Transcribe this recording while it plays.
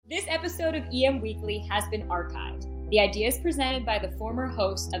This episode of EM Weekly has been archived. The ideas presented by the former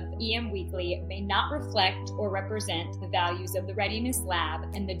host of EM Weekly may not reflect or represent the values of the Readiness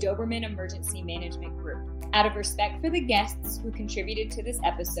Lab and the Doberman Emergency Management Group. Out of respect for the guests who contributed to this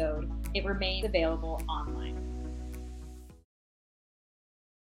episode, it remains available online.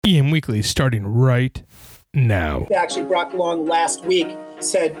 EM Weekly starting right now. Actually, Brock Long last week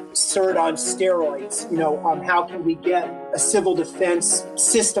said CERT on steroids. How can we get a civil defense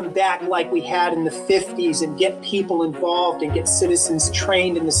system back like we had in the 50s and get people involved and get citizens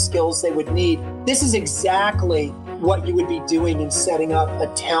trained in the skills they would need? This is exactly what you would be doing in setting up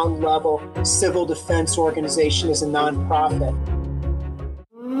a town-level civil defense organization as a nonprofit.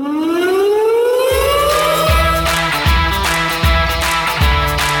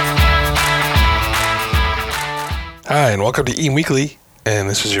 Hi, and welcome to EM Weekly, and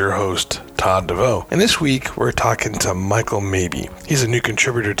this is your host, Todd DeVoe. And this week, we're talking to Michael Mabee. He's a new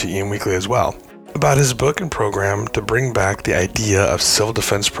contributor to EM Weekly as well, about his book and program to bring back the idea of civil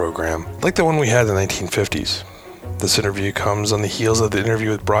defense program, like the one we had in the 1950s. This interview comes on the heels of the interview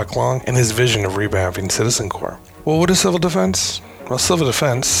with Brock Long and his vision of revamping Citizen Corps. Well, what is civil defense? Well, civil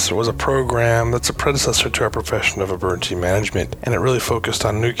defense was a program that's a predecessor to our profession of emergency management, and it really focused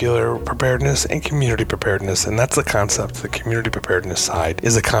on nuclear preparedness and community preparedness, and that's the concept. The community preparedness side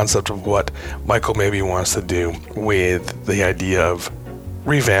is the concept of what Michael Mabee wants to do with the idea of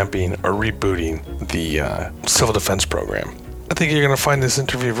revamping or rebooting the civil defense program. I think you're going to find this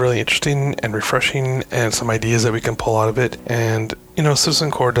interview really interesting and refreshing, and some ideas that we can pull out of it. And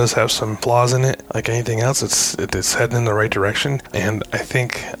Citizen Corps does have some flaws in it. Like anything else, it's heading in the right direction. And I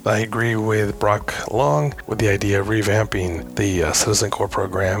think I agree with Brock Long with the idea of revamping the Citizen Corps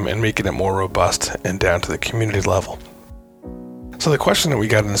program and making it more robust and down to the community level. So the question that we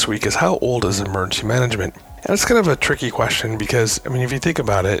got in this week is, how old is emergency management? And it's kind of a tricky question because, if you think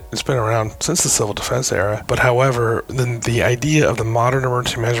about it, it's been around since the civil defense era. But however, the idea of the modern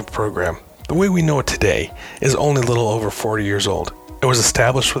emergency management program, the way we know it today, is only a little over 40 years old. It was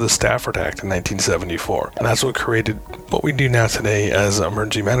established with the Stafford Act in 1974, and that's what created what we do now today as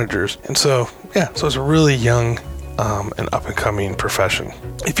emergency managers. And so it's a really young and up-and-coming profession.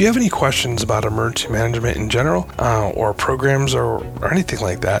 If you have any questions about emergency management in general, or programs or anything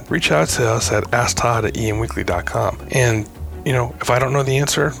like that, reach out to us at asktodd@emweekly.com. And, if I don't know the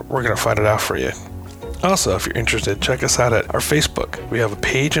answer, we're going to find it out for you. Also, if you're interested, check us out at our Facebook. We have a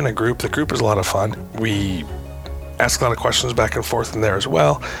page and a group. The group is a lot of fun. We ask a lot of questions back and forth in there as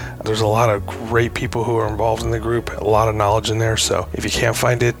well. There's a lot of great people who are involved in the group, a lot of knowledge in there. So if you can't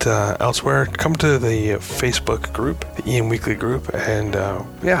find it elsewhere, come to the Facebook group, the EM Weekly group, and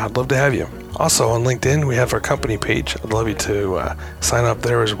I'd love to have you. Also on LinkedIn, we have our company page. I'd love you to sign up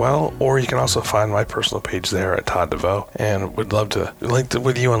there as well, or you can also find my personal page there at Todd DeVoe, and would love to link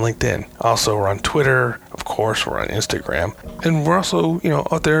with you on LinkedIn. Also, we're on Twitter, of course, we're on Instagram, and we're also,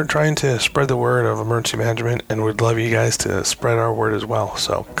 out there trying to spread the word of emergency management, and we'd love you guys to spread our word as well.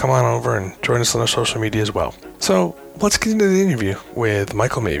 So come on over and join us on our social media as well. So let's get into the interview with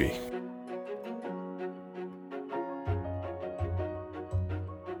Michael Mabee.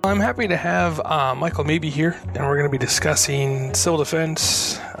 I'm happy to have Michael Mabee here, and we're going to be discussing civil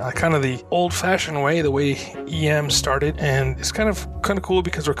defense, kind of the old-fashioned way, the way EM started. And it's kind of cool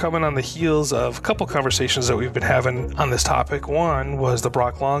because we're coming on the heels of a couple conversations that we've been having on this topic. One was the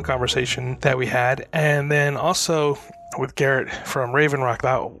Brock Long conversation that we had, and then also with Garrett from Raven Rock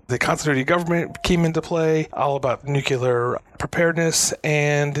about the continuity of government came into play, all about nuclear preparedness.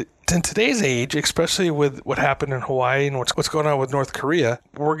 And in today's age, especially with what happened in Hawaii and what's going on with North Korea,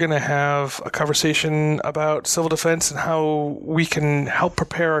 we're going to have a conversation about civil defense and how we can help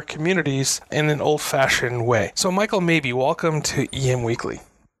prepare our communities in an old-fashioned way. So Michael Mabee, welcome to EM Weekly.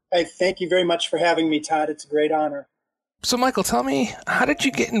 Hey, thank you very much for having me, Todd. It's a great honor. So Michael, tell me, how did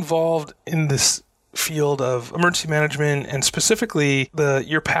you get involved in this field of emergency management, and specifically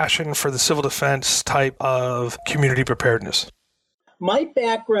your passion for the civil defense type of community preparedness? My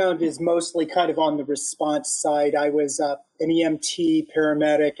background is mostly kind of on the response side. I was an EMT,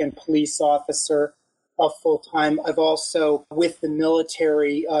 paramedic, and police officer full-time. I've also, with the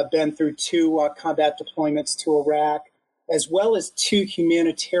military, been through 2 combat deployments to Iraq, as well as 2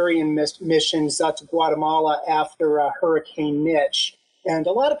 humanitarian missions to Guatemala after Hurricane Mitch. And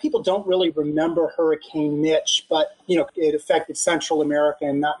a lot of people don't really remember Hurricane Mitch, but, it affected Central America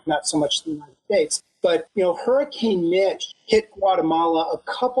and not so much the United States. But, Hurricane Mitch hit Guatemala a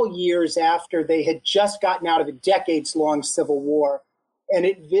couple years after they had just gotten out of a decades-long civil war. And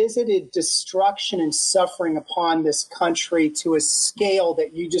it visited destruction and suffering upon this country to a scale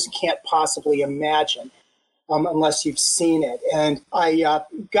that you just can't possibly imagine. unless you've seen it. And I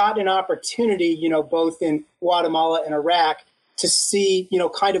got an opportunity, both in Guatemala and Iraq to see,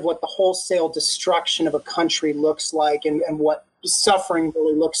 kind of what the wholesale destruction of a country looks like and what suffering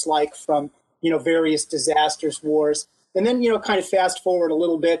really looks like from, various disasters, wars. And then, kind of fast forward a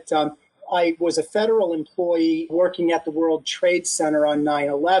little bit, I was a federal employee working at the World Trade Center on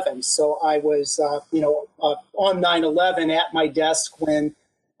 9/11. So I was, on 9/11 at my desk when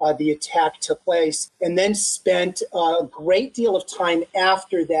the attack took place, and then spent a great deal of time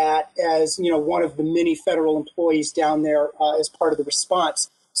after that as, one of the many federal employees down there as part of the response.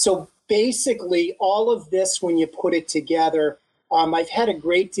 So basically, all of this, when you put it together, I've had a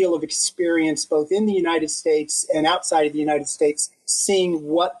great deal of experience both in the United States and outside of the United States, seeing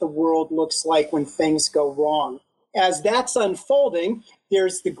what the world looks like when things go wrong. As that's unfolding,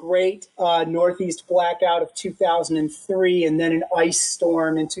 there's the great Northeast blackout of 2003, and then an ice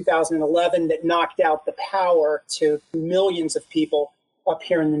storm in 2011 that knocked out the power to millions of people up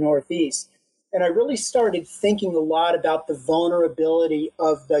here in the Northeast. And I really started thinking a lot about the vulnerability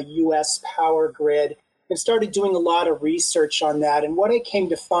of the U.S. power grid and started doing a lot of research on that. And what I came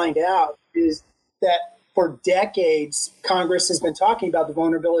to find out is that for decades, Congress has been talking about the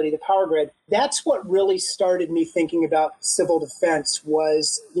vulnerability of the power grid. That's what really started me thinking about civil defense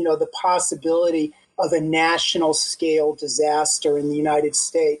was, the possibility of a national scale disaster in the United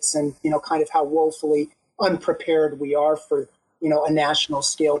States and, kind of how woefully unprepared we are for, a national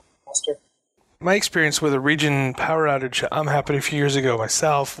scale disaster. My experience with a region power outage happened a few years ago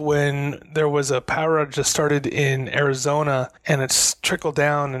myself when there was a power outage that started in Arizona and it's trickled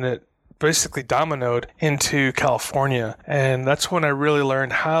down and it basically dominoed into California. And that's when I really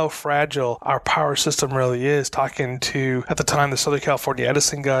learned how fragile our power system really is, talking to, at the time, the Southern California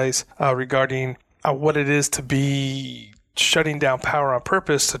Edison guys regarding what it is to be shutting down power on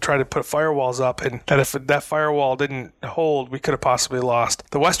purpose to try to put firewalls up, and that if that firewall didn't hold, we could have possibly lost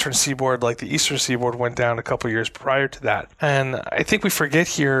the western seaboard like the eastern seaboard went down a couple years prior to that. And I think we forget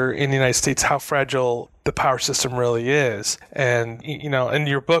here in the United States how fragile the power system really is. And, and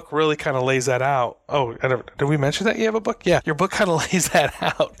your book really kind of lays that out. Oh, did we mention that you have a book? Yeah, your book kind of lays that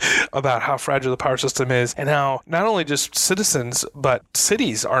out about how fragile the power system is and how not only just citizens, but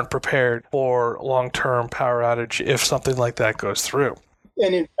cities aren't prepared for long-term power outage if something like that goes through.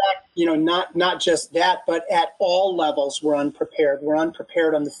 And in fact, not just that, but at all levels, we're unprepared. We're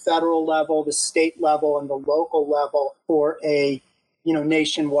unprepared on the federal level, the state level, and the local level for a,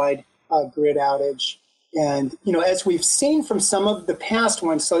 nationwide grid outage. And, as we've seen from some of the past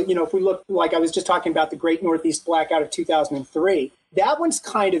ones, so, if we look, like I was just talking about the Great Northeast Blackout of 2003, that one's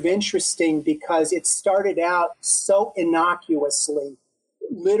kind of interesting because it started out so innocuously,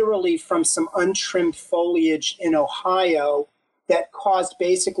 literally from some untrimmed foliage in Ohio that caused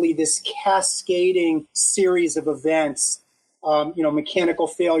basically this cascading series of events, mechanical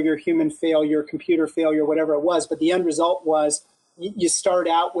failure, human failure, computer failure, whatever it was. But the end result was you start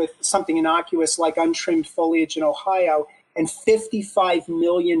out with something innocuous like untrimmed foliage in Ohio, and 55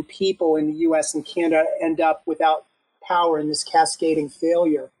 million people in the U.S. and Canada end up without power in this cascading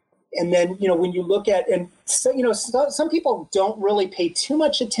failure. And then, when you look at, and so, some people don't really pay too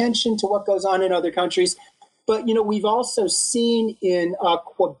much attention to what goes on in other countries, but, we've also seen in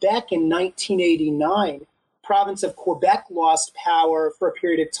Quebec in 1989, province of Quebec lost power for a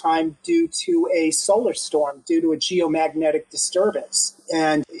period of time due to a solar storm, due to a geomagnetic disturbance.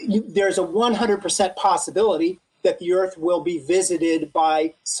 And there's a 100% possibility that the Earth will be visited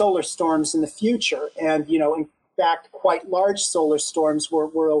by solar storms in the future. And, in fact, quite large solar storms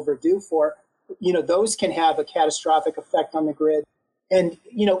we're overdue for. Those can have a catastrophic effect on the grid. And,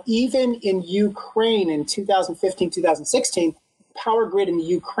 even in Ukraine in 2015, 2016, power grid in the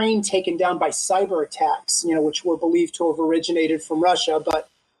Ukraine taken down by cyber attacks, which were believed to have originated from Russia. But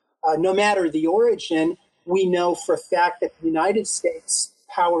no matter the origin, we know for a fact that the United States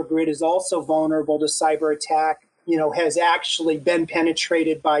power grid is also vulnerable to cyber attack, has actually been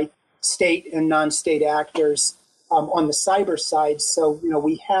penetrated by state and non-state actors on the cyber side. So,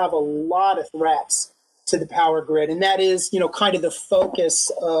 we have a lot of threats to the power grid. And that is, kind of the focus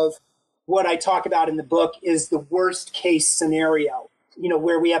of what I talk about in the book is the worst case scenario,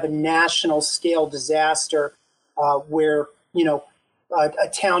 where we have a national scale disaster where, a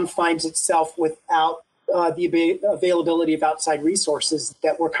town finds itself without the availability of outside resources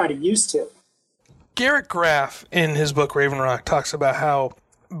that we're kind of used to. Garrett Graff, in his book Raven Rock, talks about how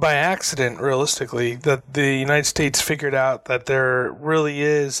by accident, realistically, that the United States figured out that there really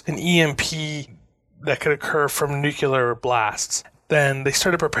is an EMP that could occur from nuclear blasts. then they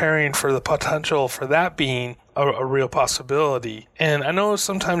started preparing for the potential for that being a real possibility. And I know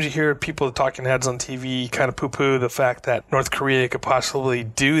sometimes you hear people, talking heads on TV, kind of poo-poo the fact that North Korea could possibly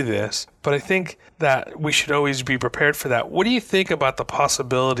do this, but I think that we should always be prepared for that. What do you think about the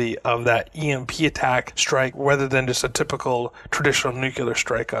possibility of that EMP attack strike rather than just a typical traditional nuclear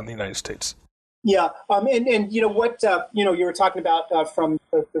strike on the United States? Yeah, and you know what, you were talking about from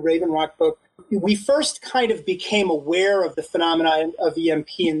the Raven Rock book. We first kind of became aware of the phenomenon of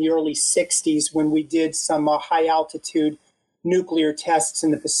EMP in the early 60s when we did some high-altitude nuclear tests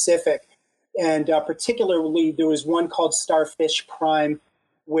in the Pacific. And particularly, there was one called Starfish Prime,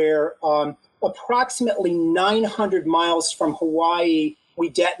 where approximately 900 miles from Hawaii, we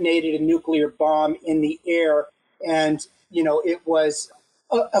detonated a nuclear bomb in the air. And, it was...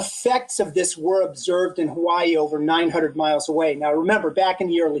 effects of this were observed in Hawaii over 900 miles away. Now, remember, back in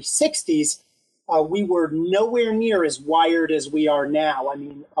the early 60s, we were nowhere near as wired as we are now. I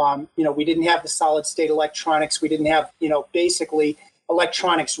mean, we didn't have the solid state electronics. We didn't have, basically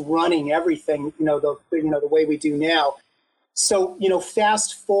electronics running everything, the way we do now. So,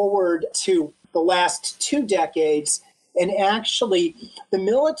 fast forward to the last 2 decades, and actually the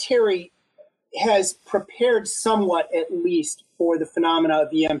military has prepared somewhat, at least, for the phenomena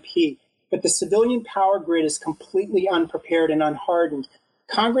of EMP. But the civilian power grid is completely unprepared and unhardened.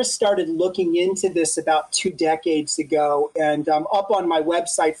 Congress started looking into this about 2 decades ago, and up on my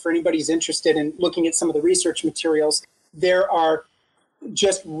website, for anybody who's interested in looking at some of the research materials, there are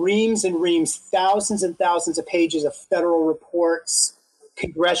just reams and reams, thousands and thousands of pages of federal reports,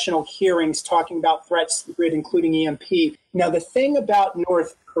 congressional hearings talking about threats to the grid, including EMP. Now, the thing about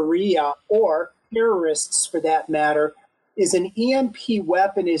North Korea, or terrorists for that matter, is an EMP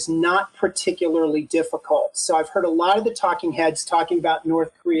weapon is not particularly difficult. So I've heard a lot of the talking heads talking about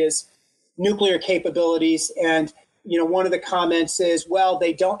North Korea's nuclear capabilities. And, one of the comments is, well,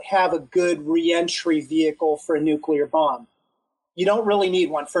 they don't have a good reentry vehicle for a nuclear bomb. You don't really need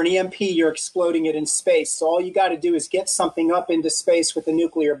one. For an EMP, you're exploding it in space. So all you got to do is get something up into space with a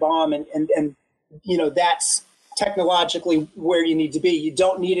nuclear bomb. And that's technologically where you need to be. You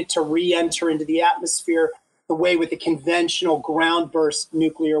don't need it to re-enter into the atmosphere the way with a conventional ground burst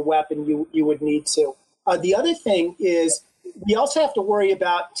nuclear weapon you would need to. The other thing is we also have to worry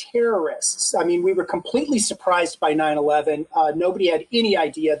about terrorists. I mean, we were completely surprised by 9/11. Nobody had any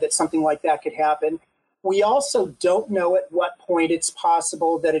idea that something like that could happen. We also don't know at what point it's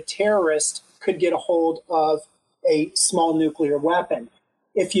possible that a terrorist could get a hold of a small nuclear weapon.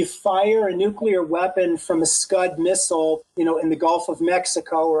 If you fire a nuclear weapon from a Scud missile, in the Gulf of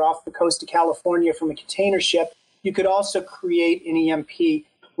Mexico or off the coast of California from a container ship, you could also create an EMP,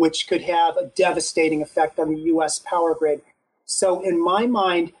 which could have a devastating effect on the U.S. power grid. So in my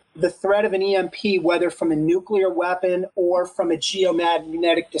mind, the threat of an EMP, whether from a nuclear weapon or from a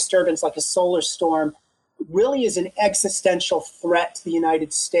geomagnetic disturbance like a solar storm, really is an existential threat to the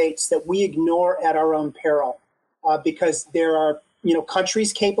United States that we ignore at our own peril, because there are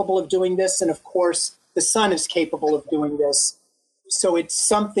countries capable of doing this. And of course, the sun is capable of doing this. So it's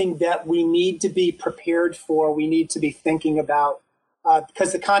something that we need to be prepared for. We need to be thinking about,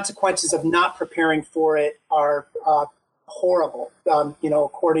 because the consequences of not preparing for it are horrible.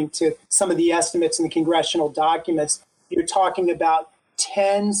 According to some of the estimates in the congressional documents, you're talking about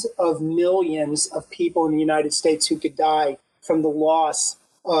tens of millions of people in the United States who could die from the loss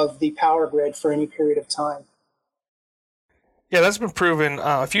of the power grid for any period of time. Yeah, that's been proven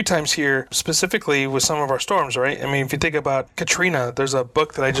a few times here, specifically with some of our storms, right? I mean, if you think about Katrina, there's a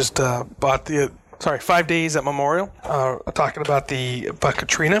book that I just bought, 5 Days at Memorial, talking about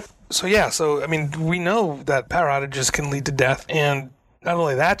Katrina. So I mean, we know that power outages can lead to death, and not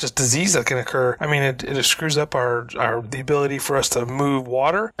only that, just disease that can occur. I mean, it screws up the ability for us to move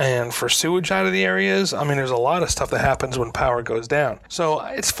water and for sewage out of the areas. I mean, there's a lot of stuff that happens when power goes down. So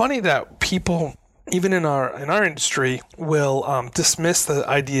it's funny that people, even in our industry, will dismiss the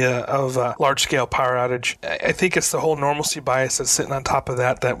idea of a large-scale power outage. I think it's the whole normalcy bias that's sitting on top of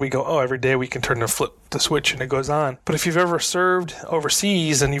that we go, every day we can flip the switch and it goes on. But if you've ever served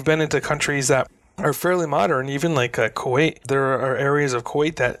overseas and you've been into countries that are fairly modern, even like Kuwait. There are areas of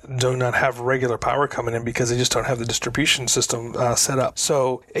Kuwait that do not have regular power coming in because they just don't have the distribution system set up.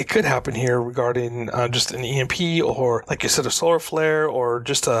 So it could happen here regarding just an EMP or, like you said, a solar flare or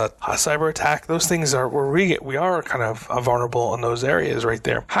just a cyber attack. Those things are where we are kind of vulnerable in those areas right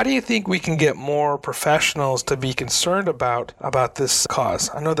there. How do you think we can get more professionals to be concerned about this cause?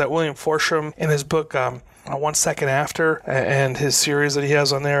 I know that William Forsham in his book, 1 Second After, and his series that he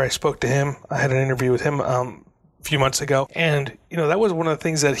has on there, I spoke to him. I had an interview with him few months ago. And, that was one of the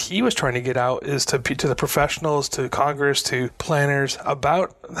things that he was trying to get out is to the professionals, to Congress, to planners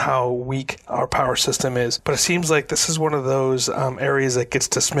about how weak our power system is. But it seems like this is one of those areas that gets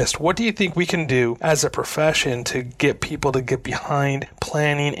dismissed. What do you think we can do as a profession to get people to get behind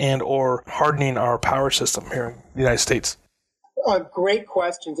planning and or hardening our power system here in the United States? Great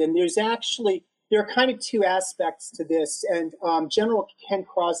questions. And there are kind of two aspects to this. And General Ken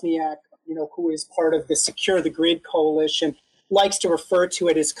Krosniak, who is part of the Secure the Grid Coalition, likes to refer to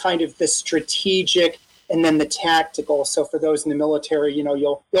it as kind of the strategic and then the tactical. So for those in the military,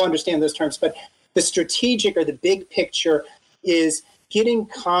 you'll understand those terms. But the strategic or the big picture is getting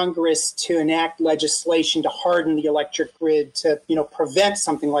Congress to enact legislation to harden the electric grid, to prevent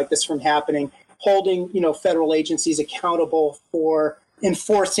something like this from happening, holding federal agencies accountable for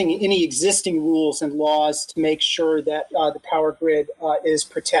enforcing any existing rules and laws to make sure that the power grid is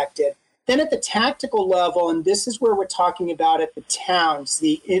protected. Then at the tactical level, and this is where we're talking about at the towns,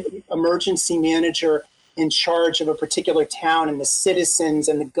 the emergency manager in charge of a particular town and the citizens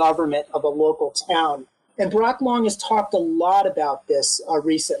and the government of a local town. And Brock Long has talked a lot about this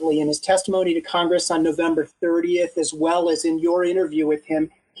recently in his testimony to Congress on November 30th, as well as in your interview with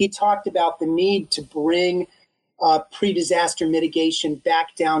him. He talked about the need to bring pre-disaster mitigation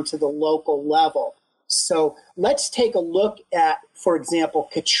back down to the local level. So let's take a look at, for example,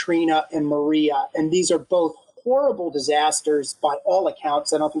 Katrina and Maria. And these are both horrible disasters by all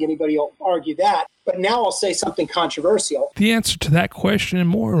accounts. I don't think anybody will argue that. But now I'll say something controversial. The answer to that question and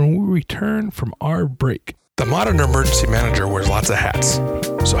more when we return from our break. The modern emergency manager wears lots of hats.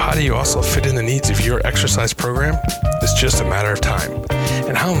 So how do you also fit in the needs of your exercise program? It's just a matter of time.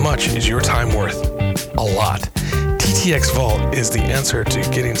 And how much is your time worth? A lot. TTX Vault is the answer to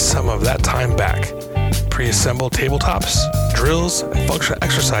getting some of that time back. Pre-assembled tabletops, drills, and functional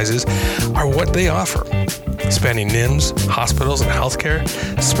exercises are what they offer. Spanning NIMS, hospitals and healthcare,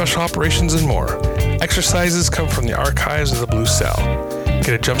 special operations, and more. Exercises come from the archives of the Blue Cell. Get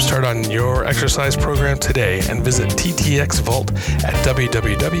a jump start on your exercise program today and visit TTX Vault at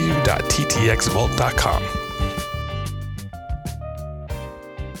www.ttxvault.com.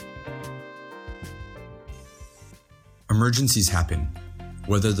 Emergencies happen,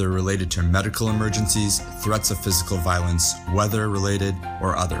 whether they're related to medical emergencies, threats of physical violence, weather-related,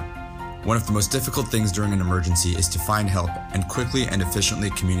 or other. One of the most difficult things during an emergency is to find help and quickly and efficiently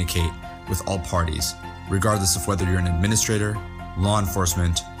communicate with all parties, regardless of whether you're an administrator, law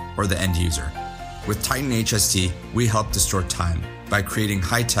enforcement, or the end user. With Titan HST, we help distort time by creating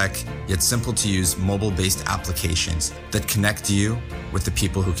high-tech yet simple-to-use mobile-based applications that connect you with the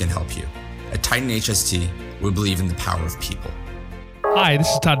people who can help you. At Titan HST, we believe in the power of people. Hi, this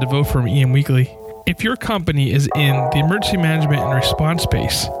is Todd DeVoe from EM Weekly. If your company is in the emergency management and response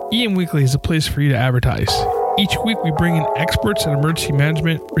space, EM Weekly is a place for you to advertise. Each week we bring in experts in emergency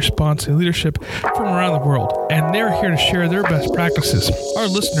management, response, and leadership from around the world, and they're here to share their best practices. Our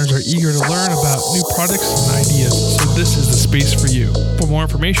listeners are eager to learn about new products and ideas, so this is the space for you. For more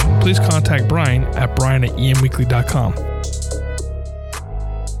information, please contact Brian at brian@emweekly.com.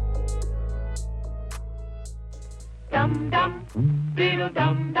 Dum-dum,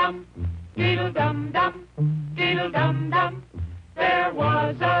 deedle-dum-dum, deedle-dum-dum, deedle-dum-dum. There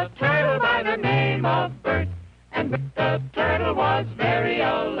was a turtle by the name of Bert, and the turtle was very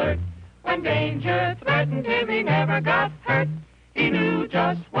alert. When danger threatened him, he never got hurt. He knew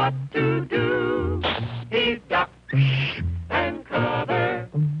just what to do. He ducked and covered,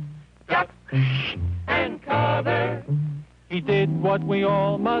 ducked and covered. He did what we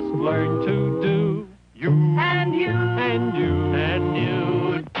all must learn to do. You and you and you and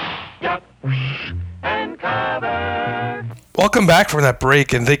you, duck and cover. Welcome back from that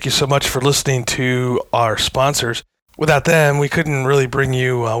break, and thank you so much for listening to our sponsors. Without them, we couldn't really bring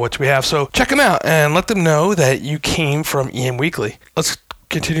you what we have. So check them out and let them know that you came from EM Weekly. Let's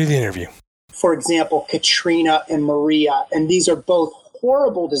continue the interview. For example, Katrina and Maria, and these are both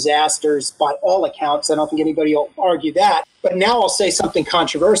horrible disasters by all accounts. I don't think anybody will argue that. But now I'll say something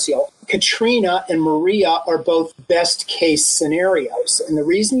controversial. Katrina and Maria are both best case scenarios. And the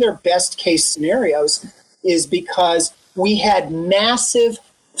reason they're best case scenarios is because we had massive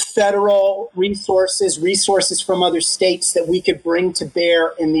federal resources from other states that we could bring to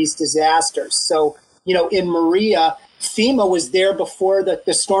bear in these disasters. So, in Maria, FEMA was there before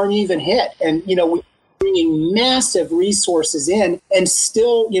the storm even hit. And, we bringing massive resources in, and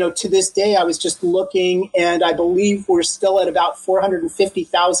still, to this day, I was just looking, and I believe we're still at about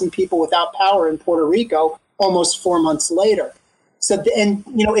 450,000 people without power in Puerto Rico almost 4 months later. So,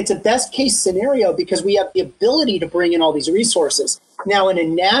 it's a best case scenario because we have the ability to bring in all these resources. Now, in a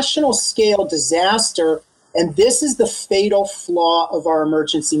national scale disaster, And this is the fatal flaw of our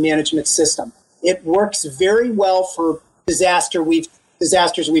emergency management system. It works very well for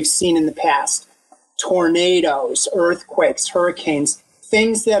disasters we've seen in the past. Tornadoes, earthquakes, hurricanes,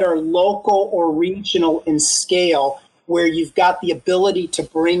 things that are local or regional in scale, where you've got the ability to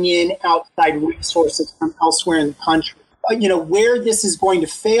bring in outside resources from elsewhere in the country. Where this is going to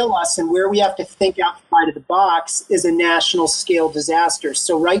fail us and where we have to think outside of the box is a national scale disaster.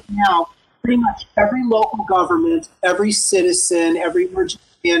 So right now, pretty much every local government, every citizen, every emergency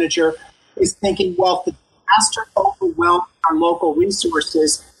manager is thinking, well, if the disaster overwhelms our local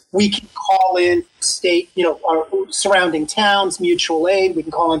resources, we can call in state, our surrounding towns, mutual aid, we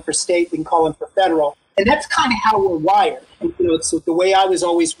can call in for state, we can call in for federal. And that's kind of how we're wired. It's the way I was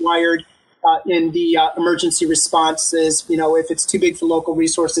always wired in the emergency responses. If it's too big for local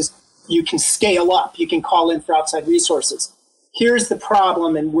resources, you can scale up. You can call in for outside resources. Here's the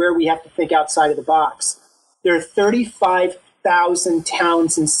problem and where we have to think outside of the box. There are 35,000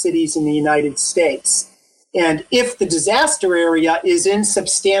 towns and cities in the United States. And if the disaster area is in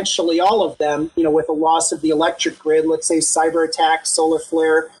substantially all of them, with a loss of the electric grid, let's say cyber attack, solar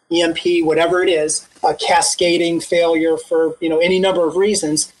flare, EMP, whatever it is, a cascading failure for, any number of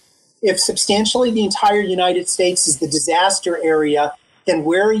reasons, if substantially the entire United States is the disaster area, then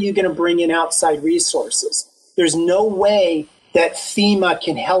where are you going to bring in outside resources? There's no way that FEMA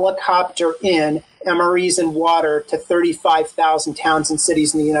can helicopter in MREs and water to 35,000 towns and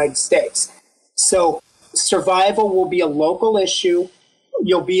cities in the United States. So survival will be a local issue.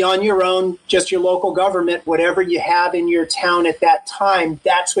 You'll be on your own, just your local government, whatever you have in your town at that time,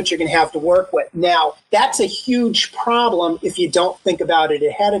 that's what you're going to have to work with. Now, that's a huge problem if you don't think about it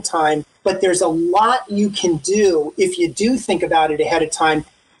ahead of time, but there's a lot you can do if you do think about it ahead of time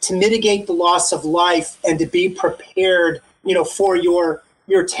to mitigate the loss of life and to be prepared, for your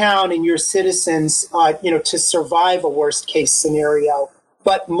town and your citizens, to survive a worst case scenario.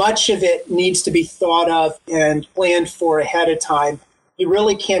 But much of it needs to be thought of and planned for ahead of time. You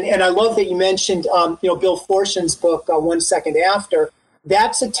really can. And I love that you mentioned, Bill Forshen's book, 1 Second After.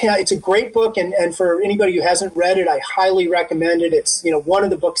 It's a great book. And for anybody who hasn't read it, I highly recommend it. It's, one of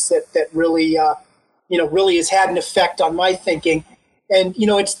the books that really, really has had an effect on my thinking. And,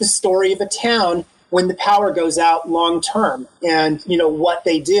 it's the story of a town when the power goes out long term and, what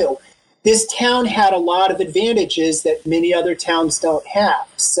they do. This town had a lot of advantages that many other towns don't have.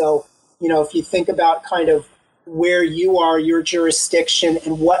 So, if you think about kind of where you are, your jurisdiction,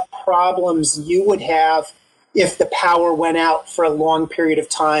 and what problems you would have if the power went out for a long period of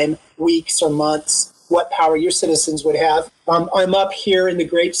time, weeks or months, what power your citizens would have. I'm up here in the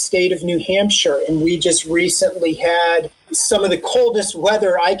great state of New Hampshire, and we just recently had some of the coldest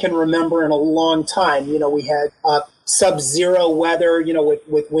weather I can remember in a long time. We had sub-zero weather,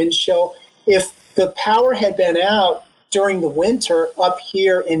 with wind chill. If the power had been out during the winter up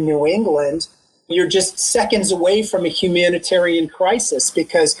here in New England, you're just seconds away from a humanitarian crisis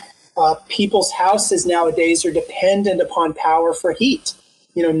because people's houses nowadays are dependent upon power for heat.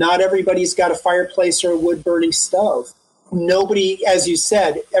 Not everybody's got a fireplace or a wood-burning stove. Nobody, as you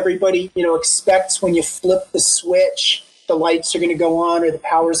said, everybody, expects when you flip the switch, the lights are going to go on or the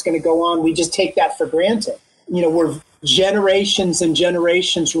power's going to go on. We just take that for granted. We're generations and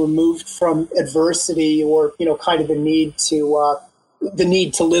generations removed from adversity or, kind of the need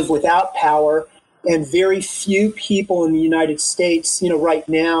to live without power. And very few people in the United States, right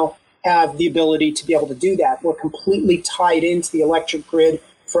now have the ability to be able to do that. We're completely tied into the electric grid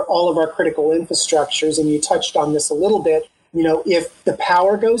for all of our critical infrastructures. And you touched on this a little bit. If the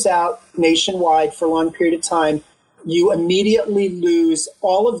power goes out nationwide for a long period of time, you immediately lose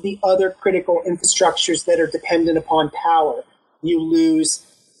all of the other critical infrastructures that are dependent upon power. You lose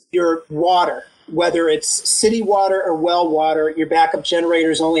your water, whether it's city water or well water. Your backup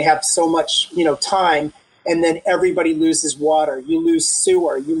generators only have so much, time, and then everybody loses water. You lose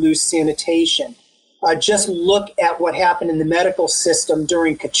sewer, you lose sanitation. Just look at what happened in the medical system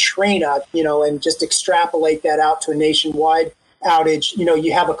during Katrina, and just extrapolate that out to a nationwide outage.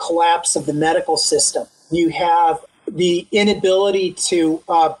 You have a collapse of the medical system. You have the inability to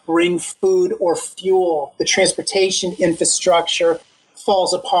bring food or fuel. The transportation infrastructure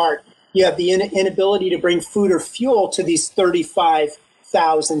falls apart. You have the inability to bring food or fuel to these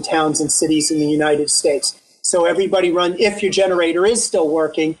 35,000 towns and cities in the United States. So everybody if your generator is still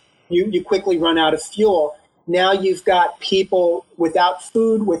working, you quickly run out of fuel. Now you've got people without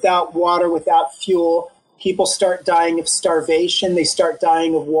food, without water, without fuel. People start dying of starvation. They start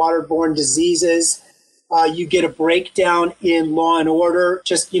dying of waterborne diseases. You get a breakdown in law and order.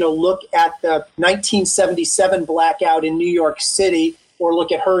 Just, look at the 1977 blackout in New York City. or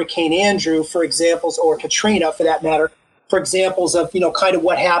look at Hurricane Andrew for examples, or Katrina for that matter, for examples of, kind of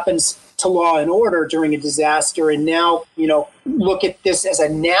what happens to law and order during a disaster. And now, look at this as a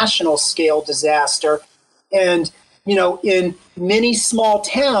national scale disaster. And, in many small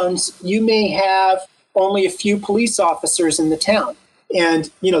towns, you may have only a few police officers in the town.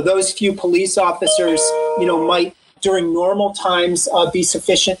 And, those few police officers, might during normal times be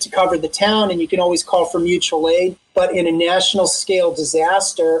sufficient to cover the town, and you can always call for mutual aid. But in a national scale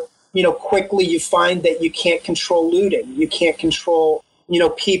disaster, quickly you find that you can't control looting. You can't control,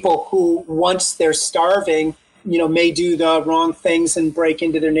 people who, once they're starving, may do the wrong things and break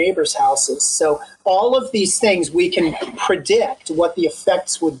into their neighbors' houses. So all of these things, we can predict what the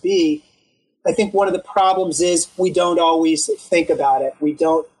effects would be. I think one of the problems is we don't always think about it. We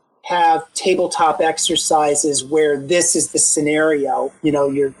don't have tabletop exercises where this is the scenario.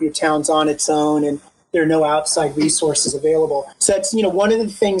 Your town's on its own and there are no outside resources available. So that's, one of the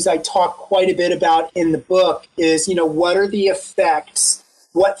things I talk quite a bit about in the book is, what are the effects?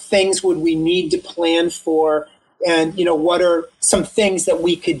 What things would we need to plan for? And, what are some things that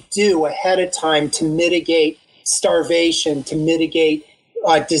we could do ahead of time to mitigate starvation, to mitigate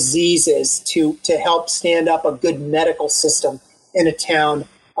diseases, to help stand up a good medical system in a town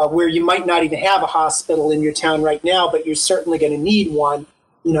where you might not even have a hospital in your town right now, but you're certainly going to need one,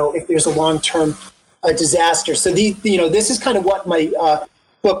 if there's a long-term disaster. So, this is kind of what my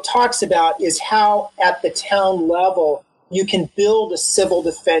book talks about, is how at the town level you can build a civil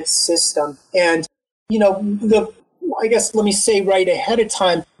defense system. And, I guess let me say right ahead of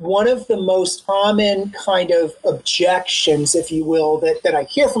time, one of the most common kind of objections, if you will, that I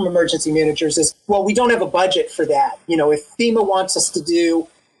hear from emergency managers is, well, we don't have a budget for that. If FEMA wants us to do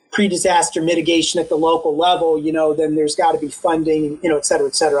pre-disaster mitigation at the local level, then there's got to be funding, et cetera,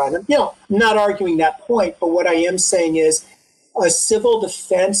 et cetera. And, I'm not arguing that point, but what I am saying is a civil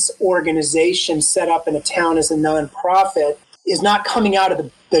defense organization set up in a town as a nonprofit is not coming out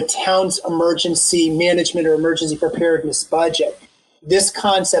of the town's emergency management or emergency preparedness budget. This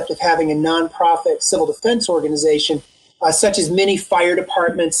concept of having a nonprofit civil defense organization, such as many fire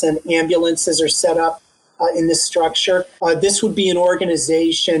departments and ambulances are set up in this structure. This would be an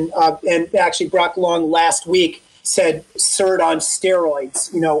organization, and actually Brock Long last week said CERT on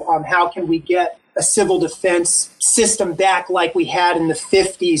steroids. How can we get a civil defense system back like we had in the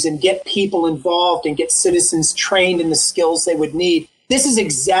 50s and get people involved and get citizens trained in the skills they would need? This is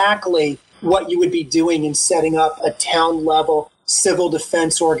exactly what you would be doing in setting up a town-level civil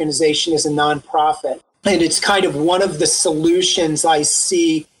defense organization as a nonprofit. And it's kind of one of the solutions I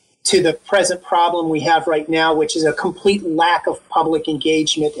see to the present problem we have right now, which is a complete lack of public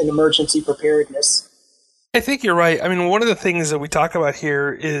engagement in emergency preparedness. I think you're right. I mean, one of the things that we talk about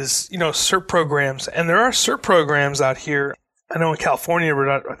here is, CERT programs. And there are CERT programs out here. I know in California,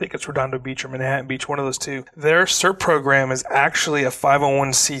 I think it's Redondo Beach or Manhattan Beach, one of those two. Their CERT program is actually a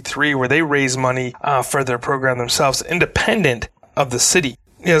 501c3 where they raise money for their program themselves, independent of the city.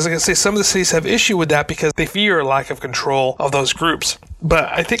 Yeah, I was going to say, some of the cities have issue with that because they fear a lack of control of those groups. But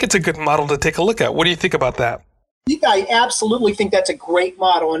I think it's a good model to take a look at. What do you think about that? I absolutely think that's a great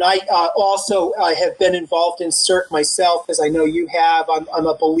model. And I also have been involved in CERT myself, as I know you have. I'm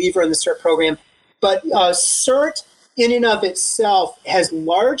a believer in the CERT program. But CERT in and of itself has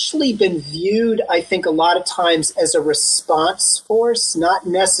largely been viewed, I think, a lot of times as a response force, not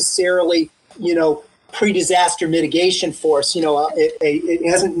necessarily, pre-disaster mitigation force. It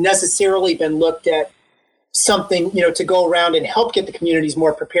hasn't necessarily been looked at something, to go around and help get the communities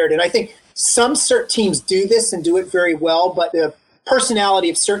more prepared. And I think some CERT teams do this and do it very well, but the personality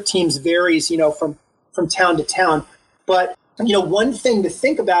of CERT teams varies, from town to town. But, one thing to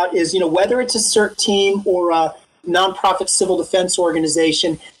think about is, whether it's a CERT team or a nonprofit civil defense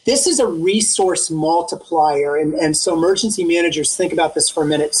organization, this is a resource multiplier. And so emergency managers, think about this for a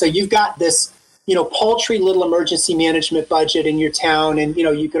minute. So you've got this, paltry little emergency management budget in your town, and,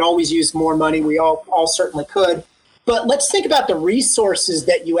 you could always use more money. We all certainly could. But let's think about the resources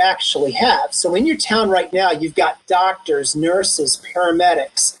that you actually have. So in your town right now, you've got doctors, nurses,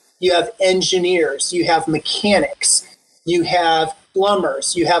 paramedics, you have engineers, you have mechanics, you have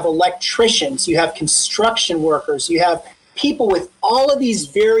plumbers, you have electricians, you have construction workers, you have people with all of these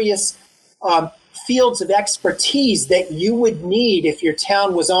various fields of expertise that you would need if your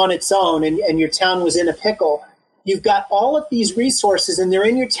town was on its own and your town was in a pickle. You've got all of these resources, and they're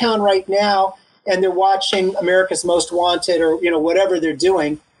in your town right now, and they're watching America's Most Wanted or, whatever they're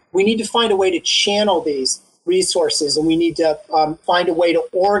doing. We need to find a way to channel these resources, and we need to find a way to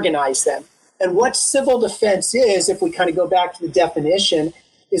organize them. And what civil defense is, if we kind of go back to the definition,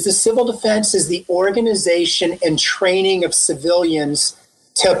 is the civil defense is the organization and training of civilians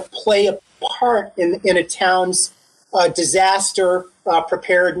to play a part in a town's disaster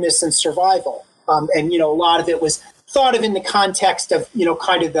preparedness and survival. And, a lot of it was thought of in the context of,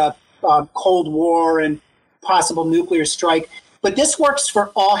 kind of the Cold War and possible nuclear strike. But this works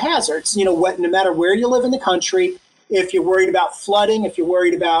for all hazards, no matter where you live in the country. If you're worried about flooding, if you're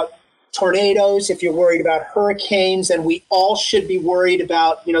worried about tornadoes, if you're worried about hurricanes, and we all should be worried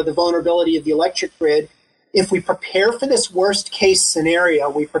about, the vulnerability of the electric grid. If we prepare for this worst case scenario,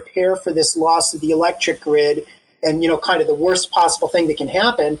 we prepare for this loss of the electric grid and, kind of the worst possible thing that can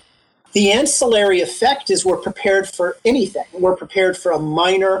happen, the ancillary effect is we're prepared for anything. We're prepared for a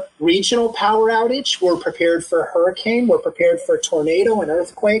minor regional power outage. We're prepared for a hurricane. We're prepared for a tornado, an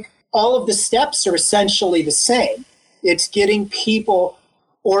earthquake. All of the steps are essentially the same. It's getting people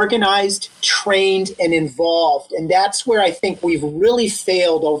organized, trained, and involved. And that's where I think we've really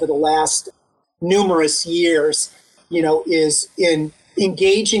failed over the last numerous years, is in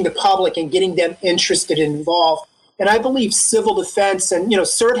engaging the public and getting them interested and involved. And I believe civil defense and,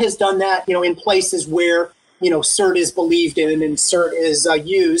 CERT has done that, in places where, CERT is believed in and CERT is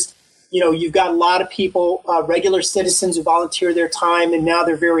used. You've got a lot of people, regular citizens who volunteer their time, and now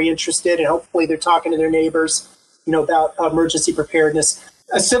they're very interested, and hopefully they're talking to their neighbors, about emergency preparedness.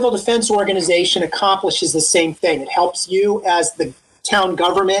 A civil defense organization accomplishes the same thing. It helps you as the town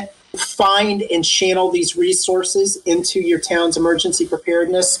government find and channel these resources into your town's emergency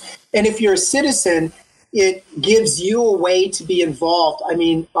preparedness. And if you're a citizen, it gives you a way to be involved. I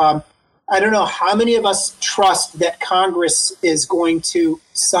mean, I don't know how many of us trust that Congress is going to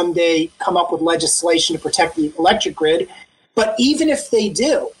someday come up with legislation to protect the electric grid. But even if they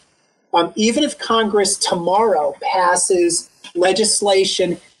do, even if Congress tomorrow passes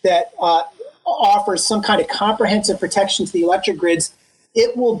legislation that offers some kind of comprehensive protection to the electric grids,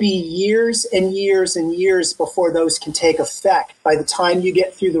 it will be years and years and years before those can take effect. By the time you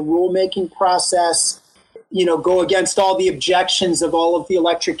get through the rulemaking process, go against all the objections of all of the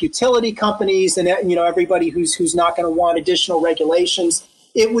electric utility companies and, everybody who's not going to want additional regulations,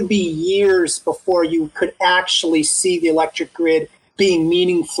 it would be years before you could actually see the electric grid being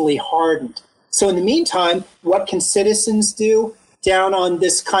meaningfully hardened. So in the meantime, what can citizens do down on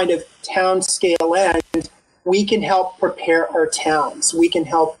this kind of town scale end? We can help prepare our towns. We can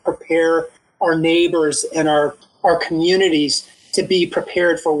help prepare our neighbors and our communities to be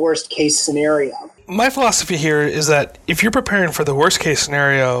prepared for worst case scenario. My philosophy here is that if you're preparing for the worst case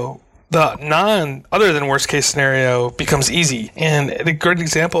scenario, the other than worst case scenario becomes easy. And a good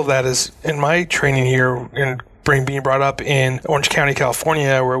example of that is in my training here being brought up in Orange County,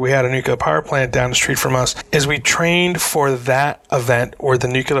 California, where we had a nuclear power plant down the street from us, is we trained for that event where the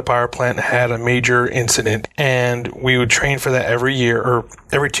nuclear power plant had a major incident. And we would train for that every year, or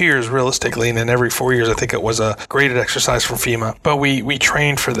every 2 years realistically, and then every 4 years I think it was a graded exercise from FEMA. But we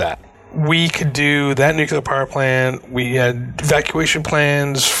trained for that. We could do that nuclear power plant. We had evacuation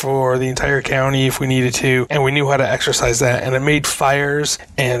plans for the entire county if we needed to, and we knew how to exercise that. And it made fires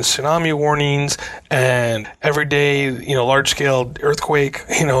and tsunami warnings and everyday, large-scale earthquake,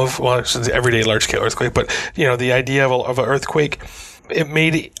 it's everyday large-scale earthquake, but, the idea of an earthquake, it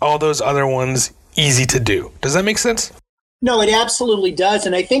made all those other ones easy to do. Does that make sense? No, it absolutely does.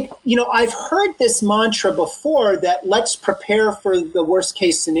 And I think, I've heard this mantra before that let's prepare for the worst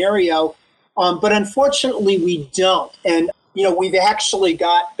case scenario. But unfortunately, we don't. And, we've actually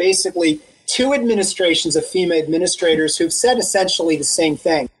got basically 2 administrations of FEMA administrators who've said essentially the same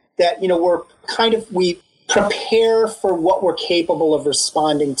thing, that, we prepare for what we're capable of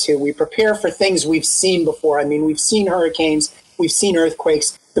responding to. We prepare for things we've seen before. I mean, we've seen hurricanes, we've seen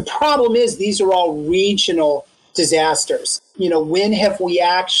earthquakes. The problem is these are all regional disasters. When have we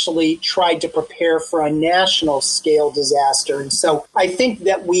actually tried to prepare for a national scale disaster? And so I think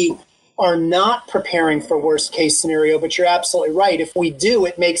that we are not preparing for worst case scenario, but you're absolutely right. If we do,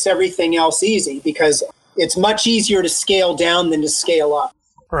 it makes everything else easy because it's much easier to scale down than to scale up.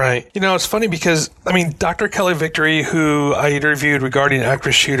 Right. It's funny because, Dr. Kelly Victory, who I interviewed regarding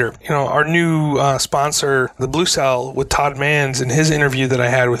active shooter, our new sponsor, the Blue Cell with Todd Manns, in his interview that I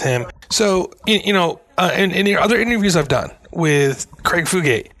had with him. So, in the other interviews I've done with Craig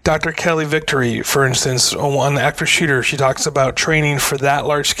Fugate, Dr. Kelly Victory, for instance, on the active shooter, she talks about training for that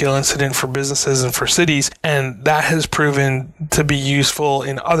large-scale incident for businesses and for cities, and that has proven to be useful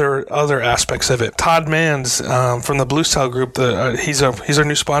in other aspects of it. Todd Manns from the Blue Cell Group, he's our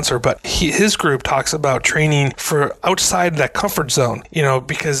new sponsor, but his group talks about training for outside that comfort zone,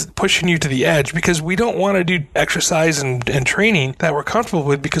 because pushing you to the edge, because we don't want to do exercise and training that we're comfortable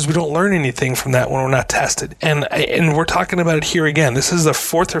with, because we don't learn anything from that when we're not tested. And we're talking about it here again. This is the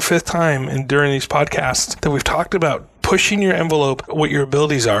fourth or fifth time during these podcasts that we've talked about pushing your envelope, what your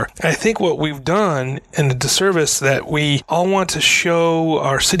abilities are. And I think what we've done in the disservice that we all want to show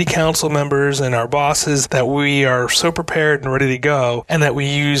our city council members and our bosses that we are so prepared and ready to go, and that we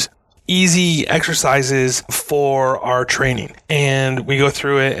use easy exercises for our training. And we go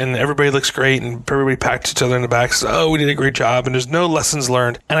through it and everybody looks great and everybody pats each other in the back, says, oh, we did a great job, and there's no lessons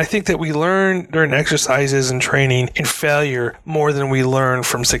learned. And I think that we learn during exercises and training in failure more than we learn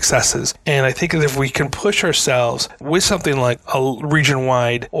from successes. And I think that if we can push ourselves with something like a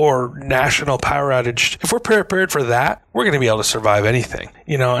region-wide or national power outage, if we're prepared for that, we're going to be able to survive anything.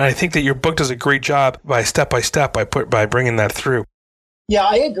 And I think that your book does a great job by step by bringing that through. Yeah,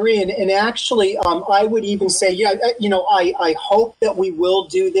 I agree. And actually, I would even say, I hope that we will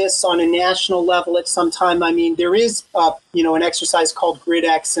do this on a national level at some time. I mean, there is, an exercise called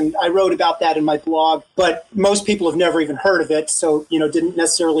GridX, and I wrote about that in my blog, but most people have never even heard of it. So, didn't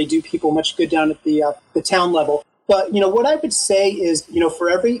necessarily do people much good down at the town level. But, what I would say is, for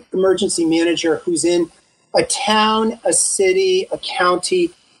every emergency manager who's in a town, a city, a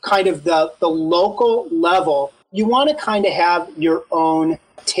county, kind of the local level, you want to kind of have your own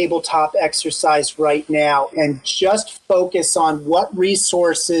tabletop exercise right now and just focus on what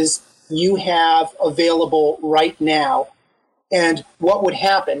resources you have available right now and what would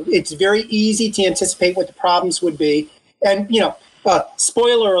happen. It's very easy to anticipate what the problems would be. And,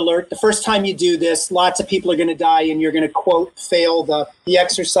 spoiler alert, the first time you do this, lots of people are going to die and you're going to, quote, fail the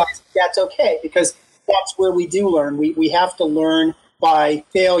exercise. That's okay, because that's where we do learn. We have to learn by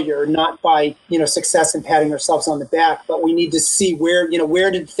failure, not by, success and patting ourselves on the back, but we need to see where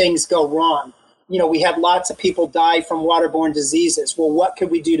did things go wrong? We had lots of people die from waterborne diseases. Well, what could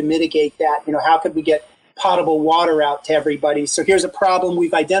we do to mitigate that? How could we get potable water out to everybody? So here's a problem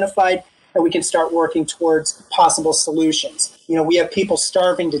we've identified, and we can start working towards possible solutions. We have people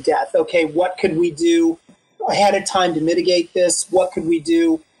starving to death. Okay, what could we do ahead of time to mitigate this? What could we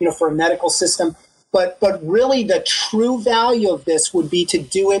do, for a medical system? But really the true value of this would be to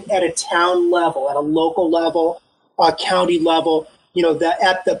do it at a town level, at a local level, a county level,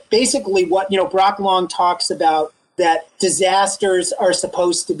 basically what, Brock Long talks about, that disasters are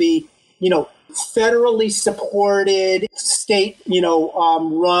supposed to be, federally supported, state,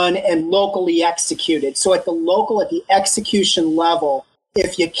 run and locally executed. So at the execution level,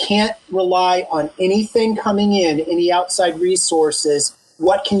 if you can't rely on anything coming in, any outside resources,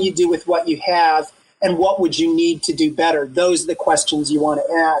 what can you do with what you have? And what would you need to do better? Those are the questions you want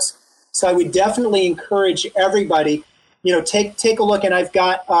to ask. So I would definitely encourage everybody, take a look. And I've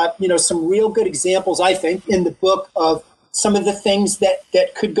got, some real good examples, I think, in the book of some of the things that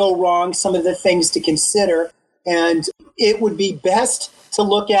could go wrong, some of the things to consider. And it would be best to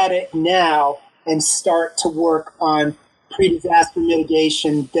look at it now and start to work on pre-disaster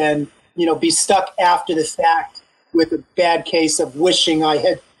mitigation than, be stuck after the fact with a bad case of wishing I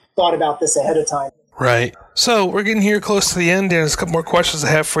had thought about this ahead of time. Right. So we're getting here close to the end. There's a couple more questions I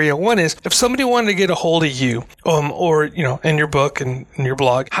have for you. One is, if somebody wanted to get a hold of you, or, in your book and in your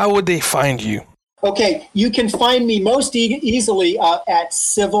blog, how would they find you? Okay, you can find me most easily at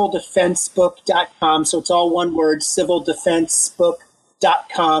civildefensebook.com. So it's all one word,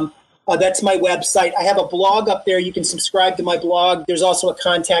 civildefensebook.com. That's my website. I have a blog up there. You can subscribe to my blog. There's also a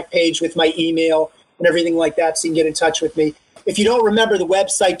contact page with my email and everything like that, so you can get in touch with me. If you don't remember the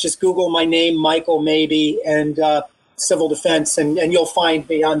website, just Google my name, Michael Mabee, and Civil Defense, and you'll find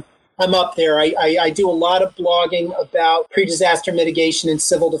me. I'm up there. I do a lot of blogging about pre-disaster mitigation and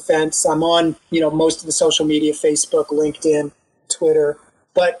civil defense. I'm on, most of the social media, Facebook, LinkedIn, Twitter.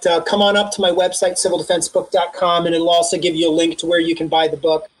 But come on up to my website, civildefensebook.com, and it'll also give you a link to where you can buy the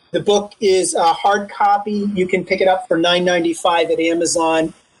book. The book is a hard copy. You can pick it up for $9.95 at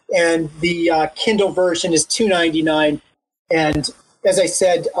Amazon, and the Kindle version is $2.99. And as I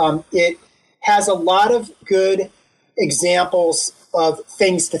said, it has a lot of good examples of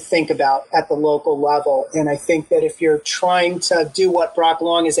things to think about at the local level. And I think that if you're trying to do what Brock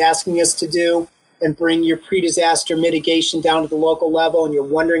Long is asking us to do and bring your pre-disaster mitigation down to the local level, and you're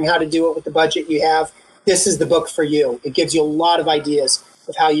wondering how to do it with the budget you have, this is the book for you. It gives you a lot of ideas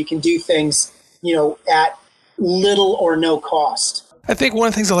of how you can do things, at little or no cost. I think one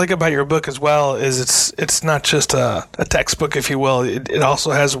of the things I like about your book as well is it's not just a textbook, if you will. It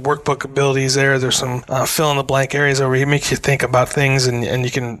also has workbook abilities there. There's some fill-in-the-blank areas where it makes you think about things, and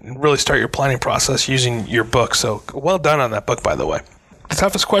you can really start your planning process using your book. So well done on that book, by the way. The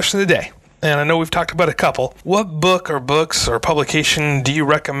toughest question of the day, and I know we've talked about a couple. What book or books or publication do you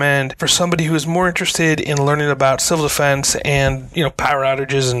recommend for somebody who is more interested in learning about civil defense and, power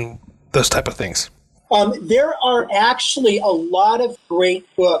outages and those type of things? There are actually a lot of great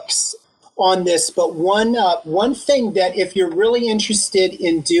books on this, but one thing that if you're really interested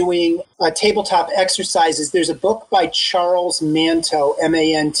in doing tabletop exercises, there's a book by Charles Manto,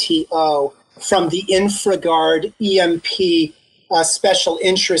 Manto, from the InfraGard EMP Special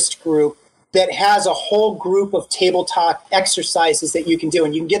Interest Group that has a whole group of tabletop exercises that you can do.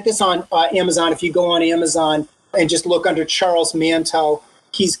 And you can get this on Amazon. If you go on Amazon and just look under Charles Manto,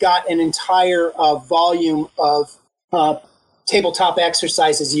 he's got an entire volume of tabletop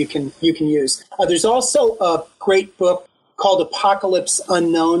exercises you can use. There's also a great book called Apocalypse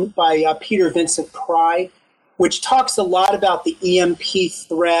Unknown by Peter Vincent Pry, which talks a lot about the EMP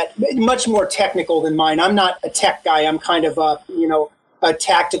threat, much more technical than mine. I'm not a tech guy. I'm kind of a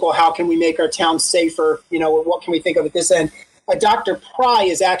tactical, how can we make our town safer? What can we think of at this end? Dr. Pry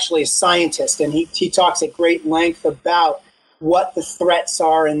is actually a scientist, and he talks at great length about what the threats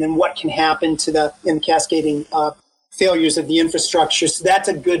are and then what can happen in cascading failures of the infrastructure. So that's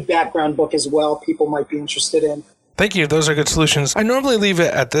a good background book as well people might be interested in. Thank you. Those are good solutions. I normally leave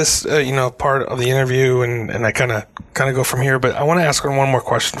it at this, part of the interview, and I kind of go from here, but I want to ask one more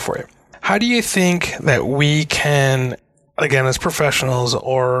question for you. How do you think that we can, again, as professionals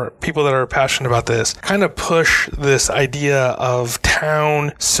or people that are passionate about this, kind of push this idea of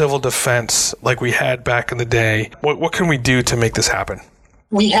town civil defense like we had back in the day? What can we do to make this happen?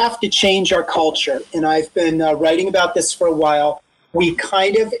 We have to change our culture, and I've been writing about this for a while. We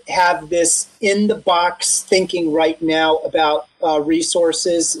kind of have this in-the-box thinking right now about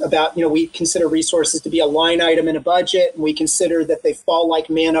resources, we consider resources to be a line item in a budget, and we consider that they fall like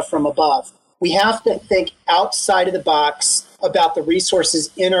manna from above. We have to think outside of the box about the resources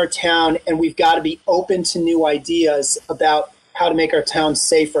in our town, and we've got to be open to new ideas about how to make our town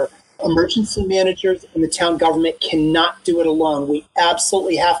safer. Emergency managers and the town government cannot do it alone. We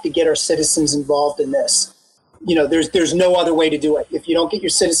absolutely have to get our citizens involved in this. There's no other way to do it. If you don't get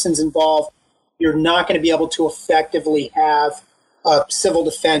your citizens involved, you're not going to be able to effectively have a civil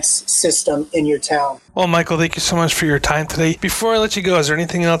defense system in your town. Well, Michael, thank you so much for your time today. Before I let you go, is there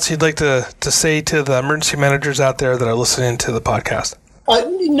anything else you'd like to say to the emergency managers out there that are listening to the podcast?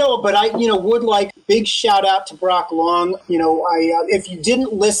 No, but I would like big shout out to Brock Long. If you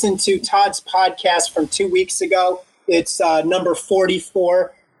didn't listen to Todd's podcast from 2 weeks ago, it's number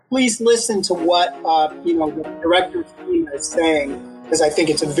 44. Please listen to what the director's team is saying, because I think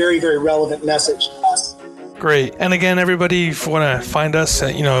it's a very, very relevant message to us. Great. And again, everybody, if you want to find us,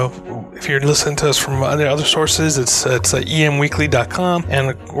 if you're listening to us from other sources, it's emweekly.com,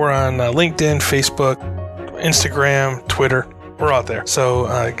 and we're on LinkedIn, Facebook, Instagram, Twitter. We're out there.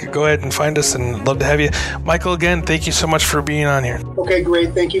 So go ahead and find us, and love to have you. Michael, again, thank you so much for being on here. Okay,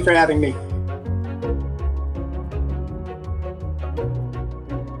 great. Thank you for having me.